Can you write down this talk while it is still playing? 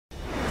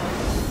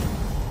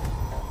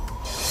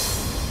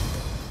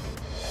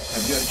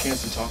you had a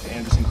chance to talk to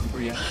Anderson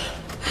Cooper yet?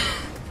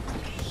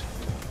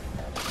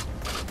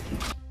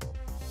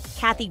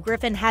 Kathy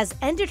Griffin has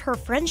ended her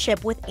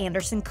friendship with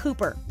Anderson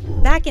Cooper.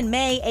 Back in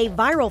May, a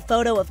viral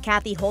photo of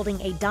Kathy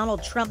holding a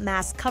Donald Trump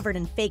mask covered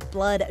in fake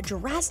blood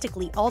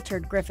drastically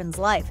altered Griffin's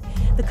life.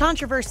 The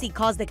controversy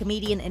caused the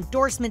comedian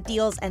endorsement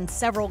deals and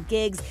several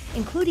gigs,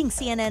 including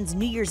CNN's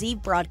New Year's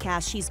Eve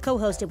broadcast she's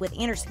co-hosted with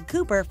Anderson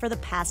Cooper for the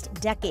past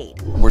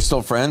decade. We're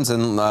still friends,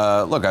 and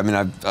look, I mean,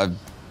 I've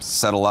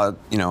said a lot,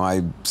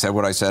 I said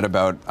what I said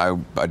about,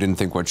 I didn't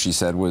think what she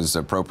said was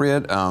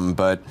appropriate,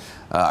 but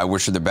I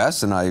wish her the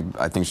best, and I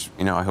think,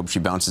 I hope she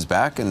bounces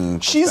back.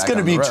 And she's going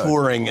to be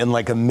touring in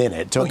like a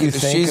minute, don't you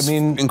think? She's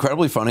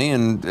incredibly funny,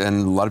 and a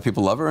lot of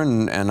people love her,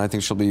 and I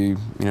think she'll be,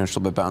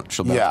 she'll bounce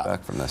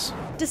back from this.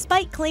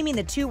 Despite claiming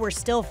the two were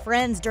still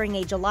friends during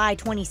a July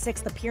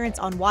 26th appearance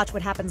on Watch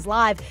What Happens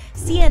Live,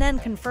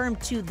 CNN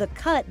confirmed to The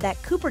Cut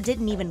that Cooper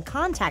didn't even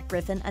contact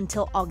Griffin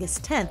until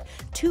August 10th,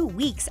 2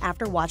 weeks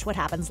after Watch What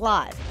Happens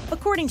Live.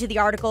 According to the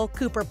article,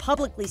 Cooper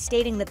publicly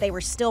stating that they were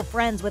still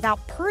friends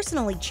without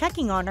personally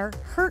checking on her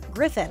hurt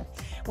Griffin.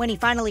 When he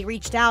finally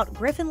reached out,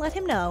 Griffin let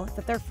him know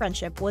that their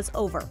friendship was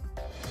over.